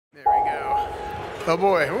Oh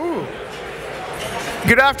boy. Ooh.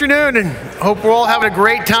 Good afternoon, and hope we're all having a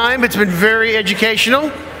great time. It's been very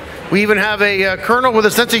educational. We even have a colonel with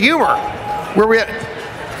a sense of humor. Where we at?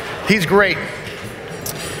 He's great.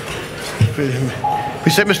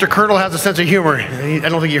 We said Mr. Colonel has a sense of humor. I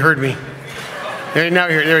don't think you heard me. Now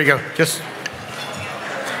there you go. Just.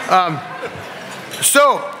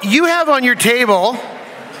 So you have on your table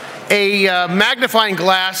a magnifying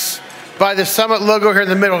glass by the Summit logo here in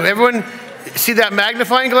the middle. Everyone see that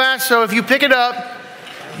magnifying glass? So if you pick it up,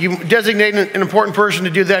 you designate an important person to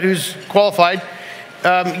do that who's qualified.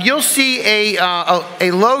 You'll see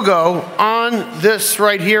a logo on this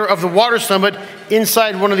right here of the Water Summit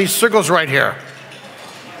inside one of these circles right here.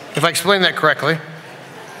 If I explain that correctly.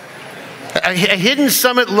 A hidden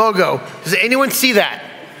Summit logo. Does anyone see that?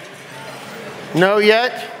 No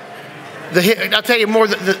yet? I'll tell you more.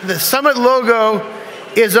 The Summit logo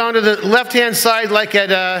is on to the left-hand side, like at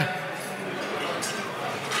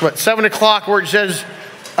 7 o'clock, where it says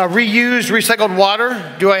reused, recycled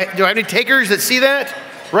water. Do I have any takers that see that?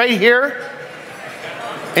 Right here.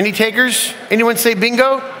 Any takers? Anyone say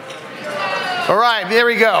bingo? All right, there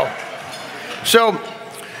we go. So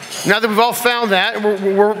now that we've all found that,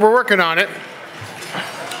 we're working on it.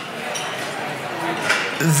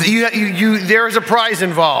 There is a prize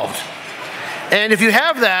involved. And if you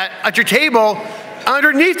have that at your table,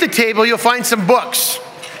 underneath the table you'll find some books.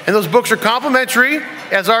 And those books are complimentary.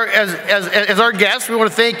 As our guests, we want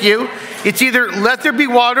to thank you. It's either Let There Be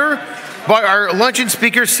Water by our luncheon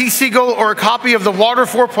speaker, Siegel, or a copy of The Water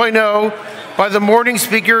 4.0 by the morning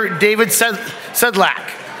speaker, David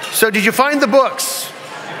Sedlak. So did you find the books?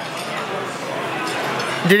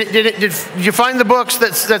 Did you find the books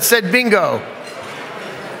that said bingo?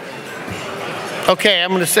 Okay, I'm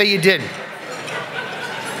going to say you did.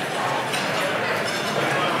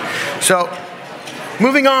 So,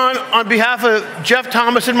 moving on behalf of Jeff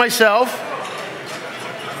Thomas and myself,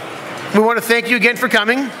 we want to thank you again for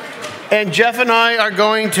coming. And Jeff and I are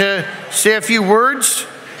going to say a few words.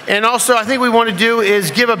 And also, I think we want to do is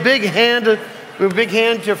give a big hand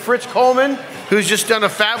to Fritz Coleman, who's just done a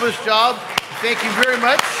fabulous job. Thank you very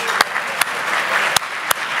much.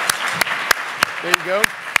 There you go.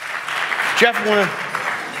 Jeff, want to...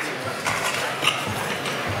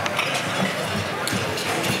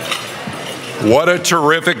 What a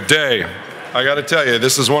terrific day. I got to tell you,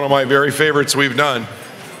 this is one of my very favorites we've done.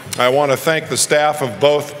 I want to thank the staff of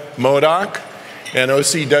both MODOC and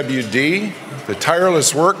OCWD, the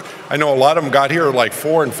tireless work. I know a lot of them got here at like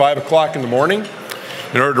 4 and 5 o'clock in the morning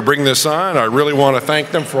in order to bring this on. I really want to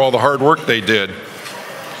thank them for all the hard work they did.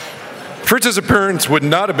 Fritz's appearance would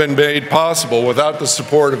not have been made possible without the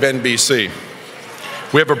support of NBC.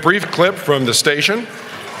 We have a brief clip from the station.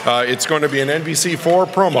 It's going to be an NBC4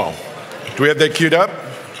 promo. Do we have that queued up?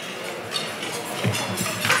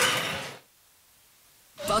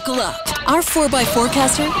 Buckle up. Our 4x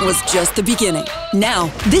forecaster was just the beginning. Now,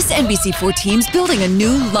 this NBC4 team's building a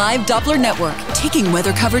new live Doppler network, taking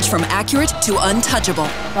weather coverage from accurate to untouchable.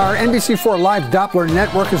 Our NBC4 live Doppler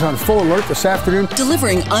network is on full alert this afternoon,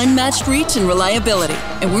 delivering unmatched reach and reliability.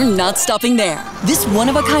 And we're not stopping there. This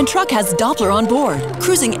one-of-a-kind truck has Doppler on board,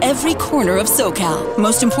 cruising every corner of SoCal.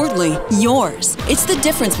 Most importantly, yours. It's the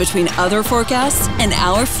difference between other forecasts and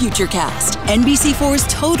our futurecast. NBC4's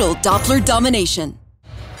total Doppler domination.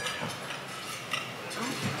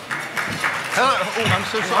 Oh, I'm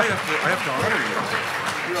so sorry. I have to honor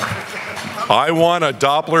you. I want a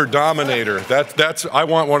Doppler Dominator. I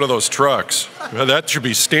want one of those trucks. That should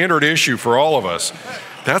be standard issue for all of us.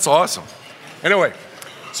 That's awesome. Anyway,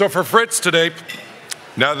 so for Fritz today,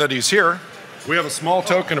 now that he's here, we have a small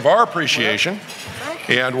token of our appreciation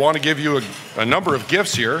and want to give you a number of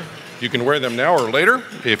gifts here. You can wear them now or later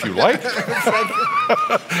if you like.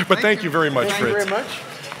 But thank you very much, Fritz. Thank you very much.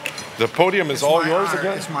 The podium is all yours honor.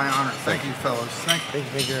 again? It's my honor. Thank you, fellows. Thank you.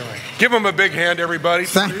 Thank you very much. Give him a big hand, everybody.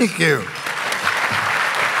 Thank you.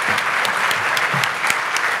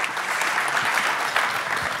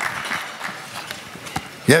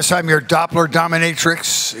 Yes, I'm your Doppler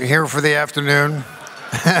dominatrix here for the afternoon.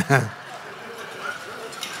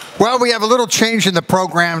 Well, we have a little change in the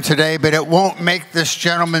program today, but it won't make this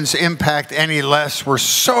gentleman's impact any less. We're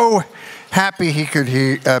so happy he could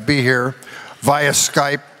be here via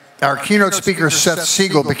Skype. Our keynote speaker, Seth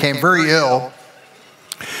Siegel, became very ill,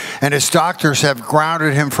 and his doctors have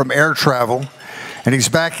grounded him from air travel, and he's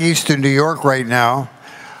back east in New York right now.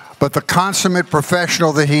 But the consummate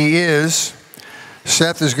professional that he is,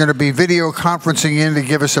 Seth is going to be video conferencing in to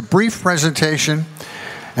give us a brief presentation,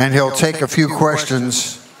 and he'll take a few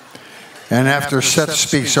questions. And after Seth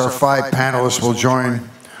speaks, our 5 panelists will join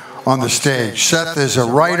on the stage. Seth is a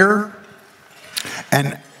writer,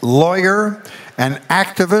 an lawyer, an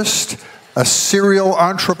activist, a serial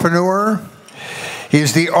entrepreneur. He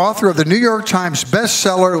is the author of the New York Times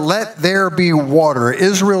bestseller, Let There Be Water,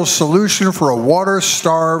 Israel's Solution for a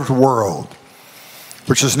Water-Starved World,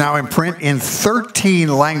 which is now in print in 13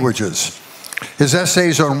 languages. His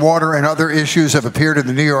essays on water and other issues have appeared in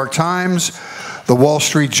the New York Times, the Wall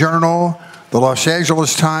Street Journal, the Los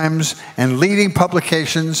Angeles Times, and leading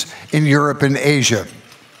publications in Europe and Asia.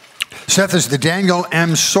 Seth is the Daniel M.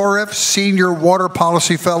 Soreff Senior Water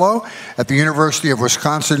Policy Fellow at the University of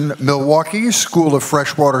Wisconsin-Milwaukee School of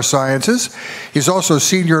Freshwater Sciences. He's also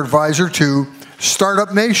Senior Advisor to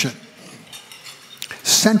Startup Nation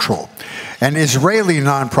Central, an Israeli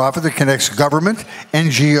nonprofit that connects government,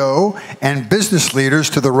 NGO, and business leaders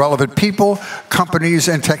to the relevant people, companies,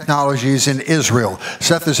 and technologies in Israel.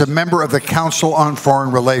 Seth is a member of the Council on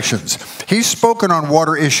Foreign Relations. He's spoken on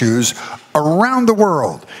water issues around the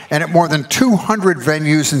world and at more than 200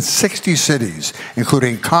 venues in 60 cities,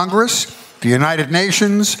 including Congress, the United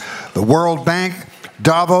Nations, the World Bank,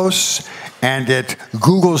 Davos, and at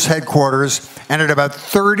Google's headquarters, and at about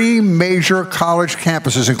 30 major college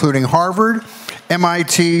campuses, including Harvard,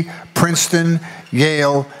 MIT, Princeton,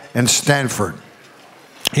 Yale, and Stanford.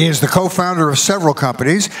 He is the co-founder of several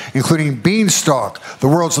companies, including Beanstalk, the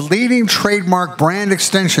world's leading trademark brand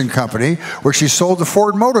extension company, which he sold to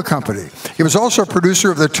Ford Motor Company. He was also a producer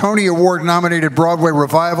of the Tony Award-nominated Broadway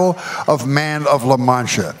revival of Man of La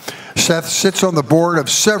Mancha. Seth sits on the board of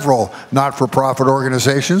several not-for-profit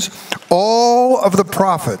organizations. All of the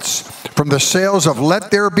profits from the sales of Let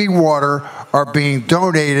There Be Water are being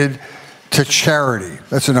donated to charity.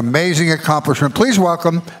 That's an amazing accomplishment. Please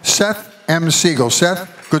welcome Seth M. Siegel.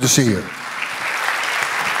 Seth, good to see you.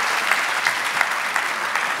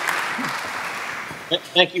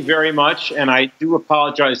 Thank you very much, and I do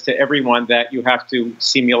apologize to everyone that you have to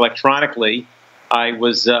see me electronically. I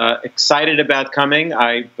was excited about coming.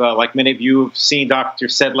 I've, like many of you, have seen Dr.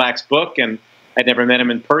 Sedlak's book, and I'd never met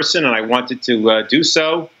him in person, and I wanted to do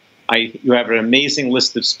so. You have an amazing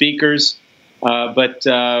list of speakers, but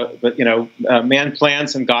you know, man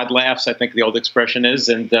plans and God laughs, I think the old expression is,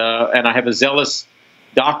 and I have a zealous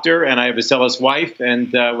doctor, and I have a zealous wife,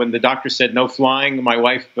 and when the doctor said no flying, my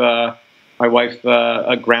wife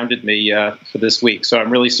grounded me for this week, so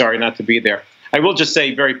I'm really sorry not to be there. I will just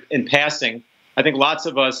say, very in passing, I think lots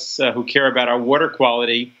of us who care about our water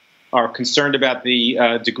quality are concerned about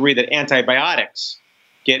the degree that antibiotics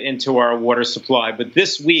get into our water supply. But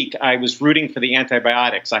this week, I was rooting for the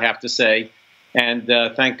antibiotics, I have to say. And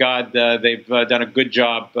thank God they've done a good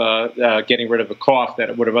job getting rid of a cough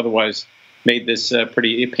that would have otherwise made this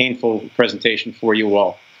pretty painful presentation for you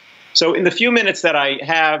all. So in the few minutes that I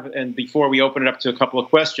have, and before we open it up to a couple of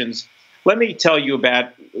questions, let me tell you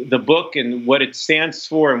about the book and what it stands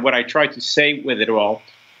for and what I try to say with it all.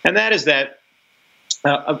 And that is that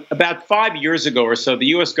about 5 years ago or so, the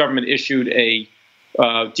U.S. government issued a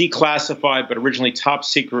declassified but originally top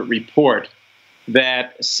secret report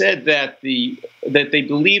that said that they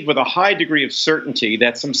believe with a high degree of certainty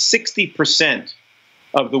that some 60%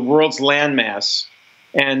 of the world's landmass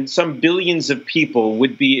and some billions of people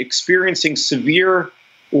would be experiencing severe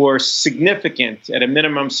or significant, at a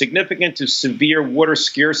minimum, significant to severe water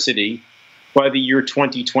scarcity by the year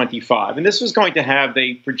 2025. And this was going to have,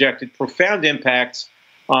 they projected, profound impacts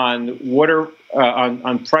on water,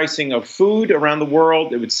 on pricing of food around the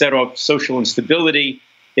world. It would set off social instability.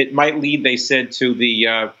 It might lead, they said, to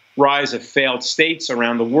the rise of failed states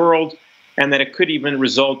around the world, and that it could even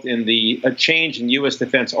result in a change in U.S.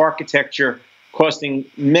 defense architecture, costing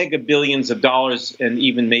mega billions of dollars and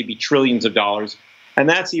even maybe trillions of dollars. And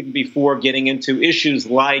that's even before getting into issues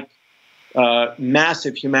like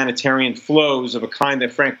massive humanitarian flows of a kind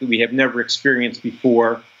that, frankly, we have never experienced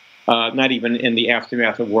before, not even in the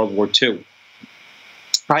aftermath of World War II.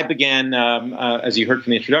 I began, as you heard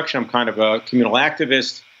from the introduction, I'm kind of a communal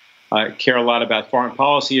activist. I care a lot about foreign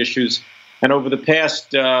policy issues. And over the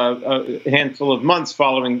past handful of months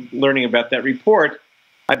following learning about that report,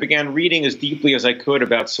 I began reading as deeply as I could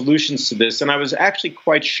about solutions to this. And I was actually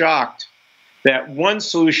quite shocked that one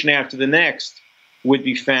solution after the next would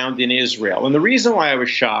be found in Israel. And the reason why I was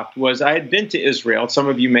shocked was I had been to Israel. Some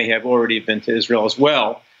of you may have already been to Israel as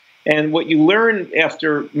well. And what you learn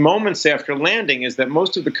after moments after landing is that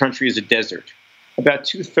most of the country is a desert. About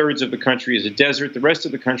 2/3 of the country is a desert. The rest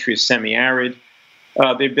of the country is semi-arid.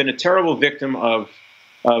 They've been a terrible victim of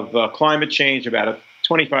climate change. About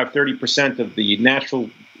 25–30% of the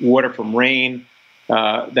natural water from rain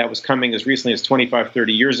that was coming as recently as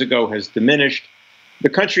 25–30 years ago has diminished. The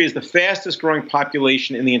country is the fastest growing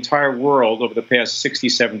population in the entire world over the past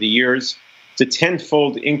 60–70 years. It's a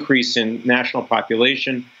tenfold increase in national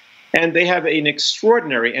population. And they have an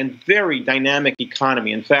extraordinary and very dynamic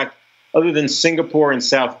economy. In fact, other than Singapore and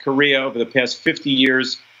South Korea, over the past 50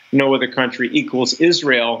 years, no other country equals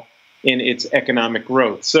Israel in its economic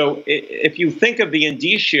growth. So if you think of the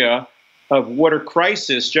indicia of water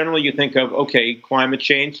crisis, generally you think of, okay, climate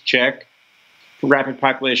change, check. Rapid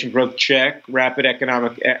population growth, check. Rapid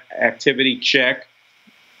economic activity, check.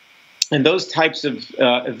 And those types of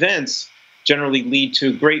events generally lead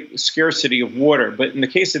to great scarcity of water. But in the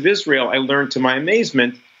case of Israel, I learned to my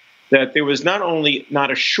amazement that there was not only not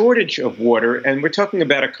a shortage of water, and we're talking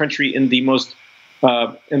about a country in the most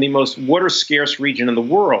water scarce region in the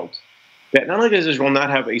world, that not only does Israel not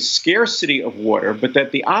have a scarcity of water, but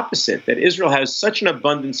that the opposite, that Israel has such an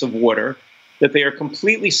abundance of water that they are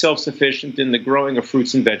completely self-sufficient in the growing of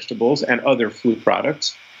fruits and vegetables and other food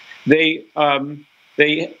products. They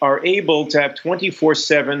are able to have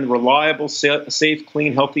 24/7 reliable, safe,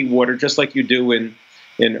 clean, healthy water, just like you do in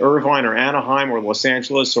Irvine or Anaheim or Los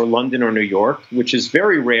Angeles or London or New York, which is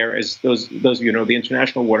very rare, as those of you know, the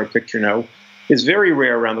international water picture know, is very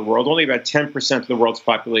rare around the world. Only about 10% of the world's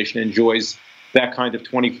population enjoys that kind of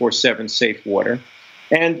 24/7 safe water.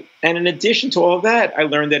 And in addition to all of that, I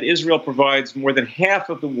learned that Israel provides more than half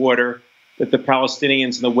of the water that the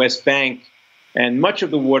Palestinians in the West Bank and much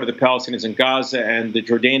of the water the Palestinians in Gaza and the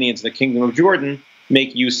Jordanians in the Kingdom of Jordan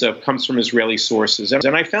make use of comes from Israeli sources.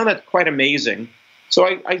 And I found that quite amazing. So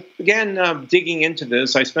I began digging into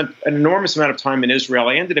this. I spent an enormous amount of time in Israel.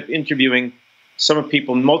 I ended up interviewing some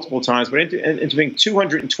people multiple times, but interviewing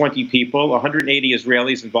 220 people, 180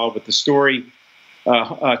 Israelis involved with the story,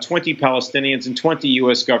 20 Palestinians and 20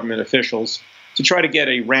 U.S. government officials to try to get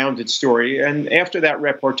a rounded story. And after that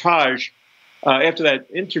reportage, after that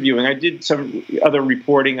interviewing, I did some other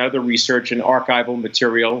reporting, other research and archival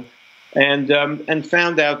material, and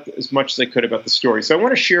found out as much as I could about the story. So I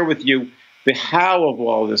want to share with you the how of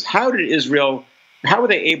all of this. How were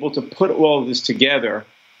they able to put all of this together?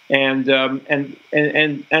 And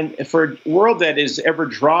for a world that is ever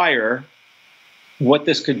drier, what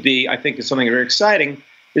this could be, I think, is something very exciting,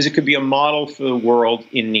 is it could be a model for the world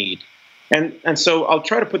in need. And so I'll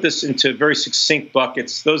try to put this into very succinct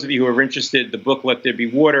buckets. Those of you who are interested, the book, Let There Be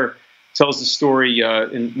Water, tells the story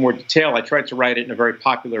in more detail. I tried to write it in a very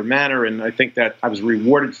popular manner, and I think that I was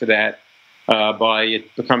rewarded for that by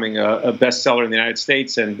it becoming a bestseller in the United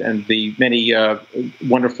States and the many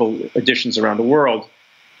wonderful editions around the world.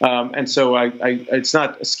 And so it's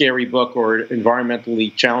not a scary book or an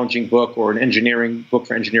environmentally challenging book or an engineering book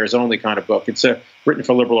for engineers only kind of book. It's written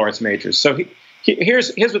for liberal arts majors. So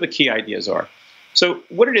here's what the key ideas are. So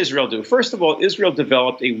what did Israel do? First of all, Israel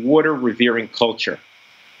developed a water-revering culture.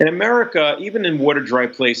 In America, even in water-dry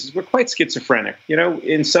places, we're quite schizophrenic. You know,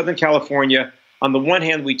 in Southern California, on the one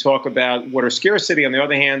hand, we talk about water scarcity. On the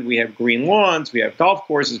other hand, we have green lawns, we have golf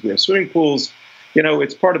courses, we have swimming pools. You know,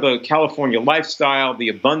 it's part of the California lifestyle, the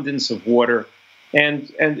abundance of water.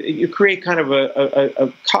 And you create kind of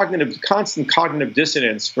a constant cognitive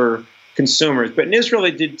dissonance for consumers. But in Israel,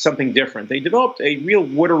 they did something different. They developed a real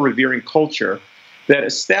water-revering culture that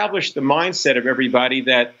established the mindset of everybody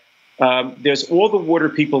that there's all the water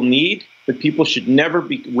people need, but people should never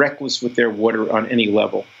be reckless with their water on any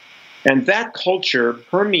level. And that culture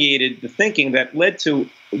permeated the thinking that led to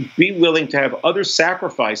be willing to have other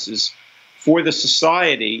sacrifices for the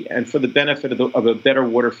society and for the benefit of a better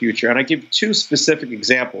water future. And I give two specific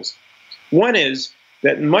examples. One is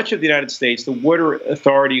that in much of the United States, the water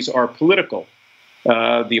authorities are political.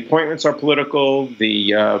 The appointments are political,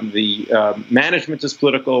 the management is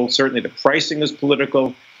political, certainly the pricing is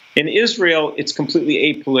political. In Israel, it's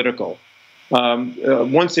completely apolitical.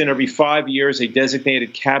 Once in every 5 years, a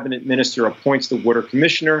designated cabinet minister appoints the water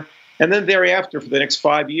commissioner. And then thereafter, for the next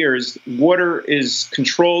 5 years, water is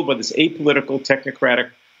controlled by this apolitical, technocratic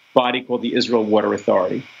body called the Israel Water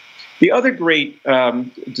Authority. The other great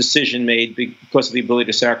decision made because of the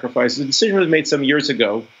ability to sacrifice, the decision was made some years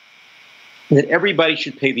ago that everybody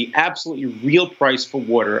should pay the absolutely real price for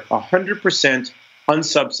water, 100%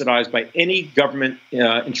 unsubsidized by any government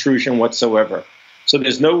intrusion whatsoever. So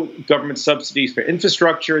there's no government subsidies for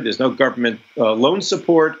infrastructure, there's no government loan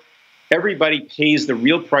support. Everybody pays the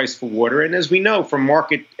real price for water. And as we know from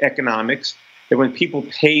market economics, that when people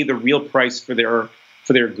pay the real price for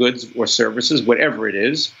their goods or services, whatever it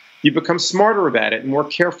is, you become smarter about it and more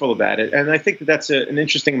careful about it. And I think that that's an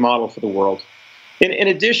interesting model for the world. In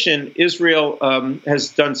addition, Israel has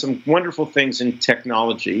done some wonderful things in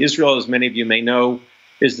technology. Israel, as many of you may know,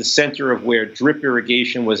 is the center of where drip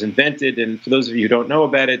irrigation was invented. And for those of you who don't know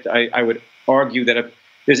about it, I would argue that if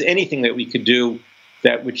there's anything that we could do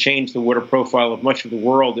that would change the water profile of much of the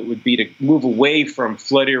world, it would be to move away from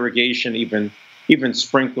flood irrigation, even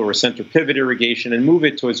sprinkler or center pivot irrigation, and move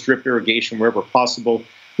it towards drip irrigation wherever possible.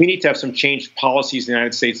 We need to have some changed policies in the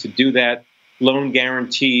United States to do that, loan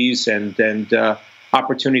guarantees and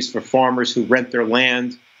opportunities for farmers who rent their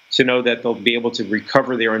land to know that they'll be able to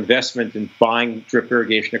recover their investment in buying drip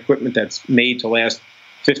irrigation equipment that's made to last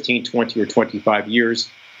 15, 20, or 25 years,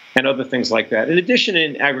 and other things like that. In addition,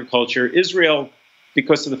 in agriculture, Israel,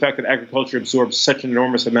 because of the fact that agriculture absorbs such an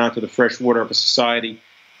enormous amount of the fresh water of a society,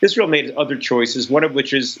 Israel made other choices, one of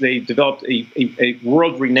which is they developed a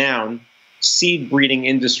world-renowned seed breeding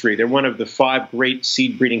industry. They're one of the 5 great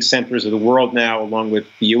seed breeding centers of the world now, along with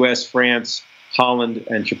the US, France, Holland,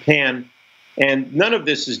 and Japan. And none of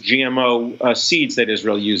this is GMO seeds that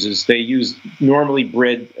Israel uses. They use normally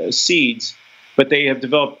bred seeds, but they have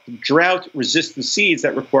developed drought-resistant seeds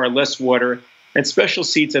that require less water and special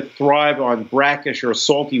seeds that thrive on brackish or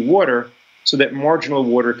salty water so that marginal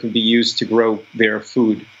water can be used to grow their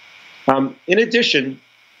food. In addition,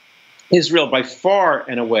 Israel, by far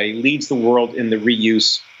and away, leads the world in the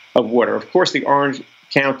reuse of water. Of course, the Orange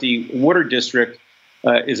County Water District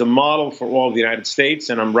is a model for all of the United States,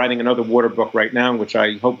 and I'm writing another water book right now, which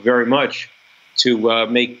I hope very much to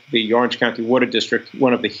make the Orange County Water District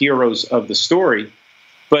one of the heroes of the story.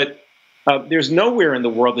 But there's nowhere in the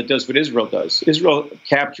world that does what Israel does. Israel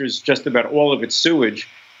captures just about all of its sewage,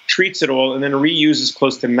 treats it all, and then reuses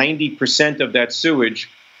close to 90% of that sewage,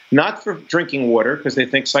 not for drinking water, because they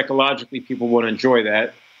think psychologically people won't enjoy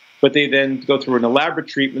that, but they then go through an elaborate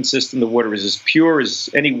treatment system. The water is as pure as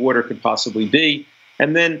any water could possibly be.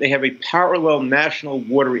 And then they have a parallel national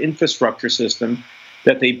water infrastructure system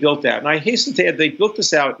that they built out. And I hasten to add, they built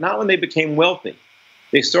this out not when they became wealthy.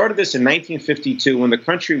 They started this in 1952 when the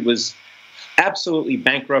country was absolutely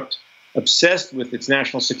bankrupt, obsessed with its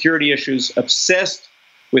national security issues, obsessed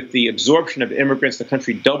with the absorption of immigrants. The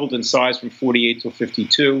country doubled in size from 48 to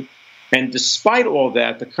 52. And despite all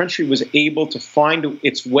that, the country was able to find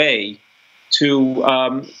its way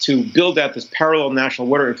to build out this parallel national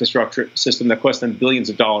water infrastructure system that cost them billions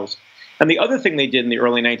of dollars. And the other thing they did in the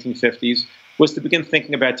early 1950s was to begin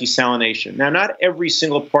thinking about desalination. Now, not every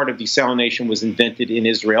single part of desalination was invented in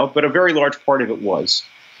Israel, but a very large part of it was.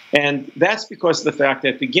 And that's because of the fact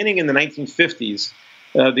that beginning in the 1950s,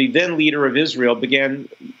 the then leader of Israel began,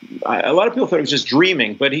 a lot of people thought he was just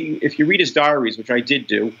dreaming, but if you read his diaries, which I did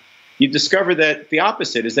do, you discover that the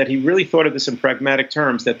opposite is that he really thought of this in pragmatic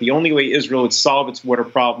terms, that the only way Israel would solve its water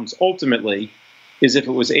problems ultimately is if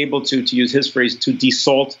it was able to use his phrase, to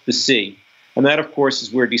desalt the sea. And that, of course,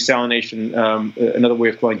 is where desalination, another way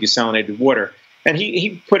of calling desalinated water. And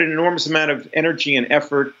he put an enormous amount of energy and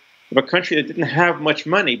effort of a country that didn't have much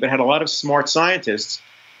money, but had a lot of smart scientists.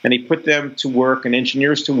 And he put them to work and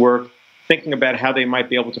engineers to work, thinking about how they might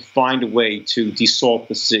be able to find a way to desalt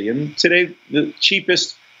the sea. And today, the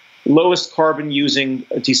cheapest, lowest carbon using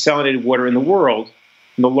desalinated water in the world,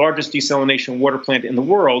 and the largest desalination water plant in the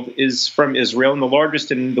world is from Israel, and the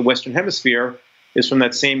largest in the Western Hemisphere is from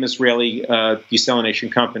that same Israeli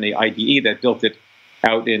desalination company, IDE, that built it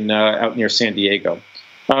out near San Diego.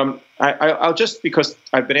 I'll just, because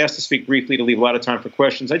I've been asked to speak briefly to leave a lot of time for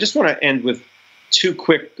questions, I just want to end with 2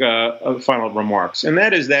 quick final remarks, and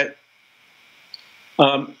that is that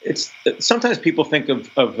sometimes people think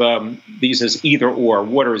of these as either or.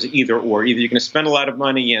 Water is either or. Either you're going to spend a lot of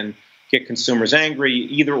money and get consumers angry,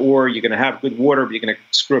 either or you're going to have good water, but you're going to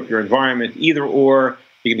screw up your environment, either or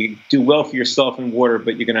you're going to do well for yourself in water,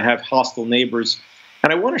 but you're going to have hostile neighbors.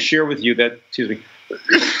 And I want to share with you that, excuse me,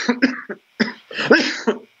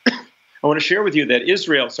 I want to share with you that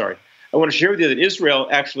Israel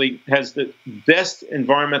actually has the best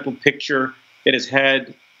environmental picture it has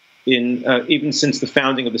had in even since the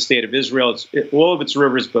founding of the State of Israel. All of its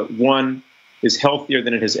rivers but one is healthier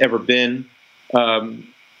than it has ever been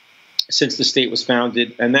since the state was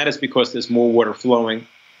founded, and that is because there's more water flowing.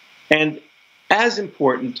 And as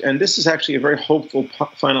important, and this is actually a very hopeful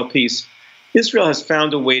final piece, Israel has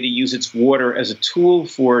found a way to use its water as a tool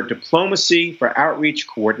for diplomacy, for outreach,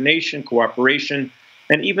 coordination, cooperation,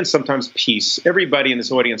 and even sometimes peace. Everybody in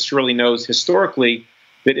this audience surely knows historically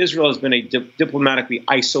that Israel has been a diplomatically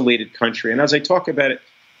isolated country. And as I talk about it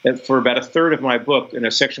for about a third of my book in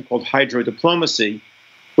a section called Hydrodiplomacy,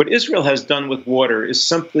 what Israel has done with water is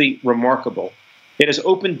simply remarkable. It has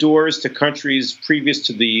opened doors to countries previous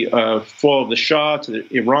to the fall of the Shah,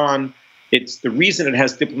 to Iran. It's the reason it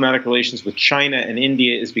has diplomatic relations with China and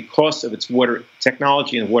India is because of its water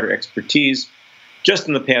technology and water expertise. Just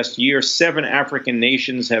in the past year, 7 African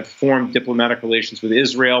nations have formed diplomatic relations with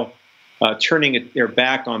Israel, turning their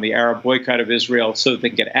back on the Arab boycott of Israel so that they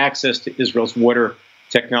can get access to Israel's water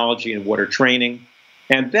technology and water training.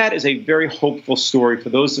 And that is a very hopeful story for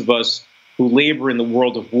those of us who labor in the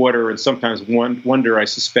world of water and sometimes wonder, I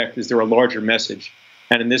suspect, is there a larger message?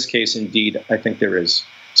 And in this case, indeed, I think there is.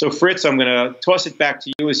 So, Fritz, I'm going to toss it back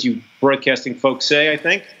to you, as you broadcasting folks say, I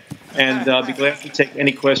think, and I'll be glad to take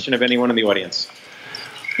any question of anyone in the audience.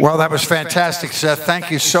 Well, that was fantastic, Seth. Thank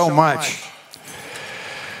you so much.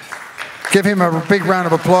 Give him a big round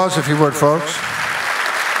of applause, if you would, folks.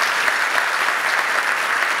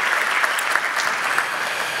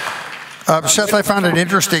 Seth, I found it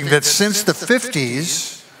interesting that since the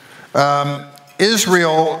 50s,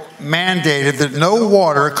 Israel mandated that no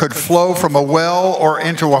water could flow from a well or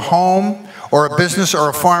into a home or a business or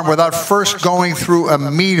a farm without first going through a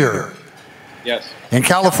meter. Yes. In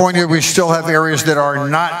California, we still have areas that are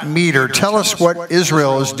not metered. Tell us what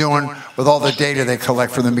Israel is doing with all the data they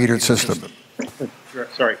collect from the metered system.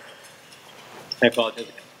 Sorry. I apologize.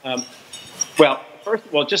 Well, first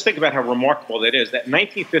of all, just think about how remarkable that is. That in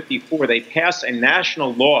 1954, they passed a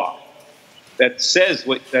national law that says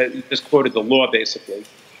what you just quoted, the law, basically,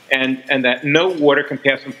 and that no water can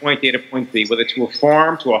pass from point A to point B, whether to a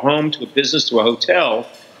farm, to a home, to a business, to a hotel,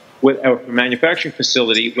 or a manufacturing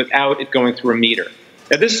facility, without it going through a meter.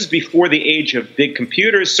 Now, this is before the age of big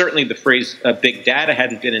computers. Certainly the phrase big data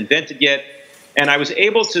hadn't been invented yet. And I was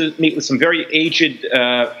able to meet with some very aged,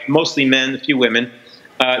 mostly men, a few women,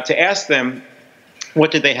 to ask them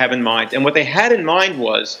what did they have in mind. And what they had in mind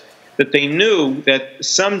was that they knew that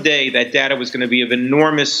someday that data was going to be of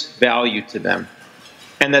enormous value to them,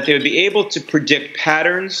 and that they would be able to predict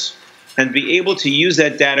patterns and be able to use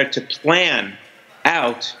that data to plan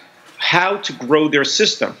out how to grow their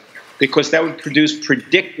system, because that would produce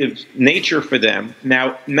predictive nature for them.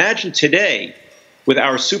 Now, imagine today, with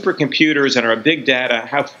our supercomputers and our big data,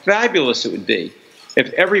 how fabulous it would be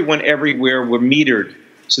if everyone everywhere were metered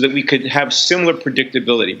so that we could have similar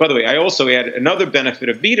predictability. By the way, I also add another benefit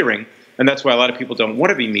of metering, and that's why a lot of people don't want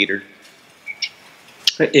to be metered,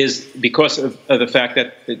 is because of the fact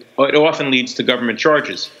that it often leads to government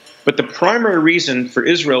charges. But the primary reason for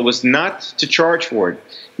Israel was not to charge for it.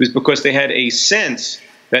 It was because they had a sense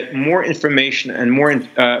that more information and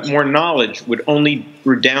more knowledge would only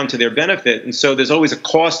redound to their benefit. And so there's always a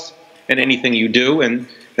cost in anything you do. And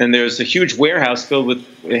there's a huge warehouse filled with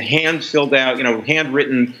hand-filled out,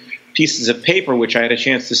 handwritten pieces of paper, which I had a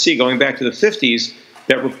chance to see going back to the 50s,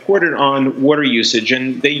 that reported on water usage.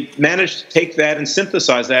 And they managed to take that and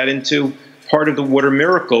synthesize that into part of the water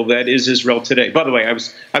miracle that is Israel today. By the way, I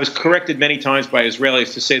was corrected many times by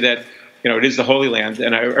Israelis to say that, it is the Holy Land,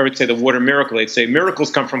 and I would say the water miracle. They'd say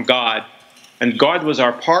miracles come from God, and God was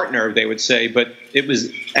our partner, they would say, but it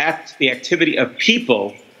was the activity of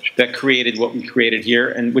people that created what we created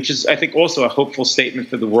here, and which is, I think, also a hopeful statement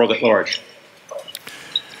for the world at large.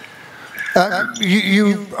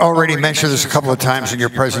 You already mentioned this a couple of times in your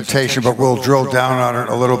presentation, but we'll drill down on it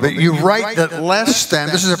a little bit. You write that less than,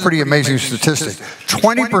 this is a pretty amazing statistic,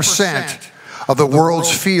 20% of the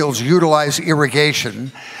world's fields utilize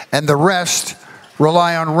irrigation, and the rest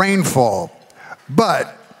rely on rainfall.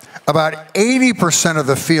 But about 80% of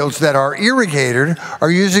the fields that are irrigated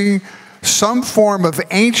are using some form of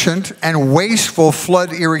ancient and wasteful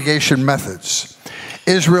flood irrigation methods.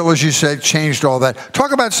 Israel, as you said, changed all that.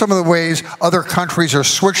 Talk about some of the ways other countries are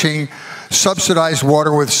switching subsidized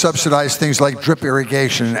water with subsidized things like drip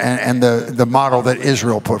irrigation and the model that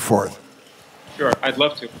Israel put forth. Sure, I'd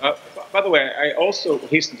love to. By the way, I also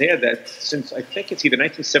hasten to add that since I think it's either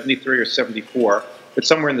 1973 or 74, but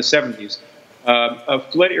somewhere in the 70s,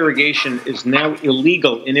 flood irrigation is now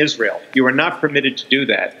illegal in Israel. You are not permitted to do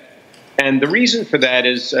that. And the reason for that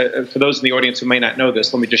is, for those in the audience who may not know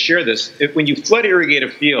this, let me just share this. When you flood irrigate a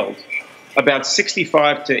field, about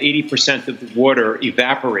 65 to 80% of the water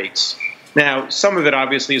evaporates. Now, some of it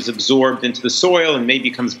obviously is absorbed into the soil and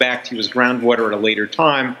maybe comes back to you as groundwater at a later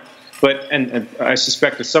time. But and I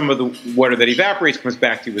suspect that some of the water that evaporates comes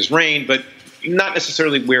back to you as rain, but not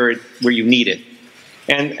necessarily where you need it.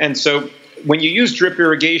 And so when you use drip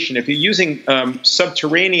irrigation, if you're using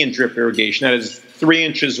subterranean drip irrigation, that is 3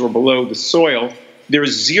 inches or below the soil, there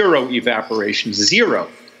is zero evaporation, zero,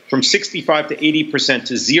 from 65 to 80%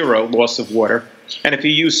 to zero loss of water. And if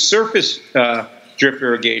you use surface drip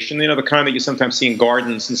irrigation, the kind that you sometimes see in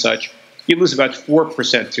gardens and such, you lose about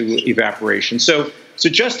 4% to evaporation. So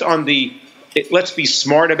just on let's be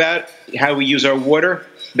smart about how we use our water,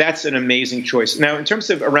 that's an amazing choice. Now, in terms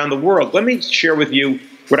of around the world, let me share with you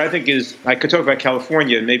what I think is, I could talk about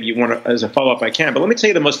California, and maybe you want to, as a follow-up I can, but let me tell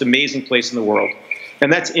you the most amazing place in the world,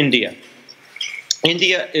 and that's India.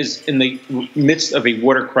 India is in the midst of a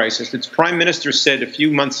water crisis. Its prime minister said a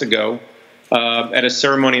few months ago at a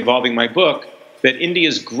ceremony involving my book that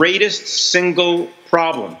India's greatest single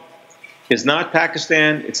problem is not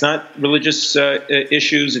Pakistan, it's not religious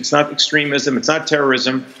issues, it's not extremism, it's not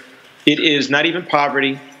terrorism, it is not even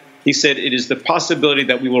poverty. He said it is the possibility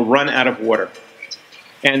that we will run out of water.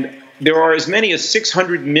 And there are as many as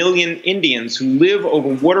 600 million Indians who live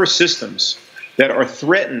over water systems that are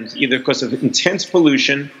threatened either because of intense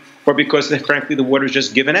pollution or because, frankly, the water is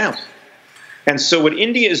just given out. And so what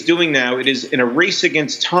India is doing now, it is in a race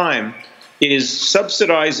against time. It is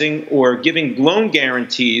subsidizing or giving loan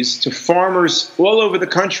guarantees to farmers all over the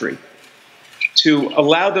country to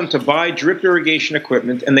allow them to buy drip irrigation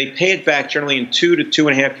equipment, and they pay it back generally in 2 to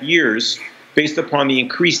 2.5 years based upon the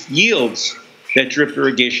increased yields that drip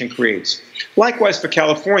irrigation creates. Likewise for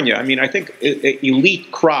California. I mean, I think elite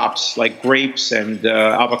crops like grapes and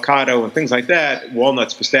avocado and things like that,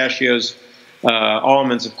 walnuts, pistachios,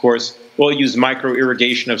 almonds, of course, all use micro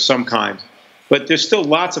irrigation of some kind. But there's still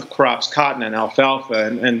lots of crops, cotton and alfalfa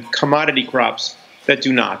and commodity crops that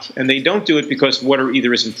do not. And they don't do it because water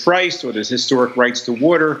either isn't priced or there's historic rights to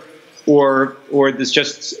water or there's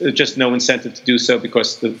just no incentive to do so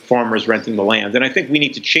because the farmer is renting the land. And I think we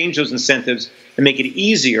need to change those incentives and make it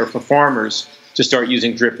easier for farmers to start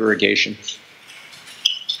using drip irrigation.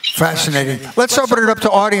 Fascinating. Let's open it up to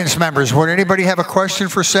audience members. Would anybody have a question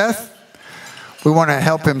for Seth? We want to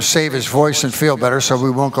help him save his voice and feel better, so we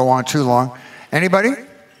won't go on too long. Anybody?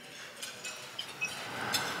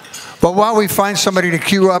 But while we find somebody to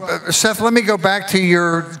queue up, Seth, let me go back to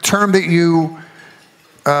your term that you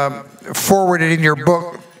forwarded in your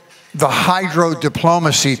book, the hydro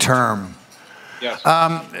diplomacy term. Yes.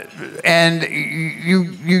 And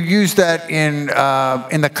you use that in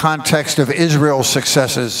the context of Israel's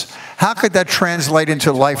successes. How could that translate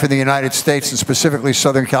into life in the United States and specifically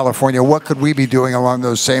Southern California? What could we be doing along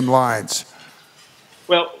those same lines?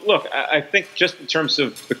 Well, look, I think just in terms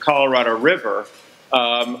of the Colorado River,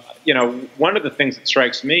 you know, one of the things that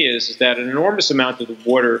strikes me is that an enormous amount of the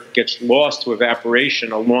water gets lost to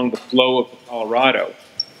evaporation along the flow of the Colorado.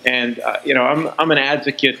 And, you know, I'm an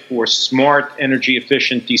advocate for smart,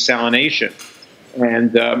 energy-efficient desalination.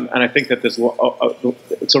 And I think that there's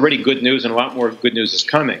it's already good news, and a lot more good news is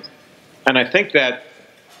coming. And I think that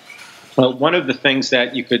one of the things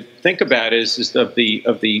that you could think about is of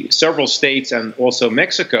the several states and also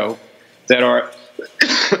Mexico that are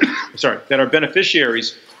that are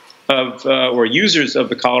beneficiaries of or users of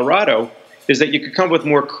the Colorado, is that you could come up with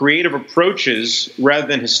more creative approaches rather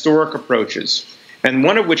than historic approaches. And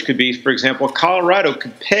one of which could be, for example, Colorado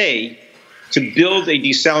could pay to build a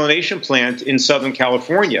desalination plant in Southern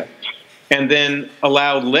California and then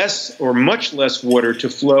allow less or much less water to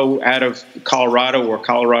flow out of Colorado or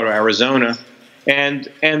Colorado, Arizona, and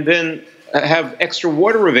then have extra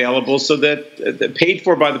water available so that paid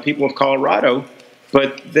for by the people of Colorado,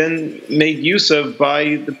 but then made use of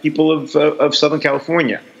by the people of Southern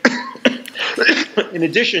California. In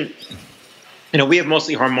addition, you know, we have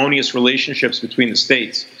mostly harmonious relationships between the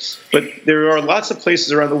states, but there are lots of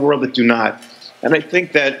places around the world that do not. And I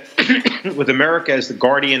think that with America as the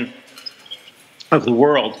guardian of the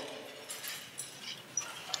world,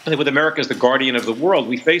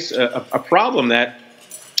 we face a problem that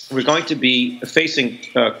we're going to be facing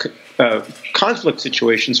conflict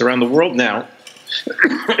situations around the world now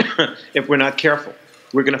if we're not careful.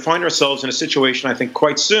 We're going to find ourselves in a situation, I think,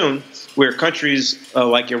 quite soon where countries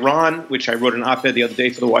like Iran, which I wrote an op-ed the other day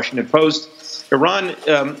for the Washington Post,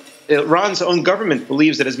 Iran's own government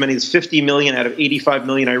believes that as many as 50 million out of 85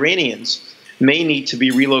 million Iranians may need to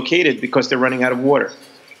be relocated because they're running out of water.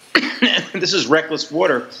 This is reckless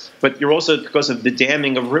water, but you're also because of the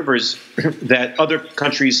damming of rivers that other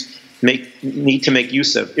countries need to make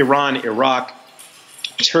use of. Iran, Iraq,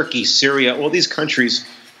 Turkey, Syria, all these countries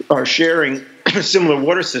are sharing similar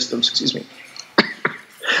water systems,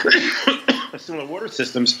 similar water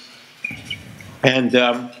systems, and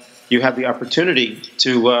you have the opportunity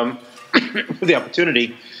to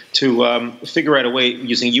figure out a way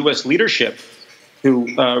using U.S. leadership to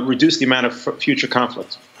reduce the amount of future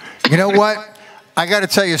conflict. You know what? I got to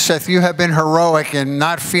tell you, Seth, you have been heroic in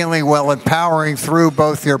not feeling well and powering through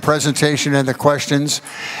both your presentation and the questions,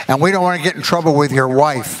 and we don't want to get in trouble with your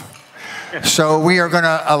wife. So we are going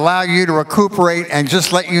to allow you to recuperate and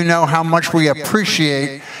just let you know how much we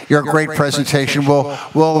appreciate your great presentation.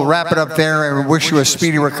 We'll wrap it up there and wish you a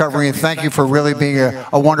speedy recovery, and thank you for really being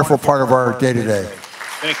a wonderful part of our day-to-day.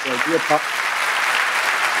 Thank you.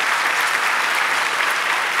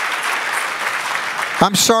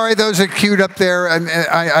 I'm sorry, those that queued up there,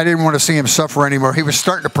 I didn't want to see him suffer anymore. He was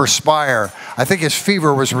starting to perspire. I think his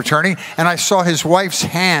fever was returning, and I saw his wife's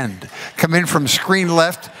hand come in from screen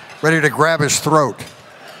left, ready to grab his throat.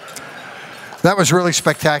 That was really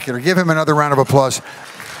spectacular. Give him another round of applause.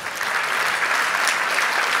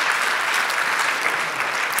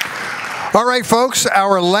 All right, folks,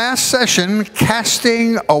 our last session,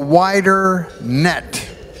 casting a wider net.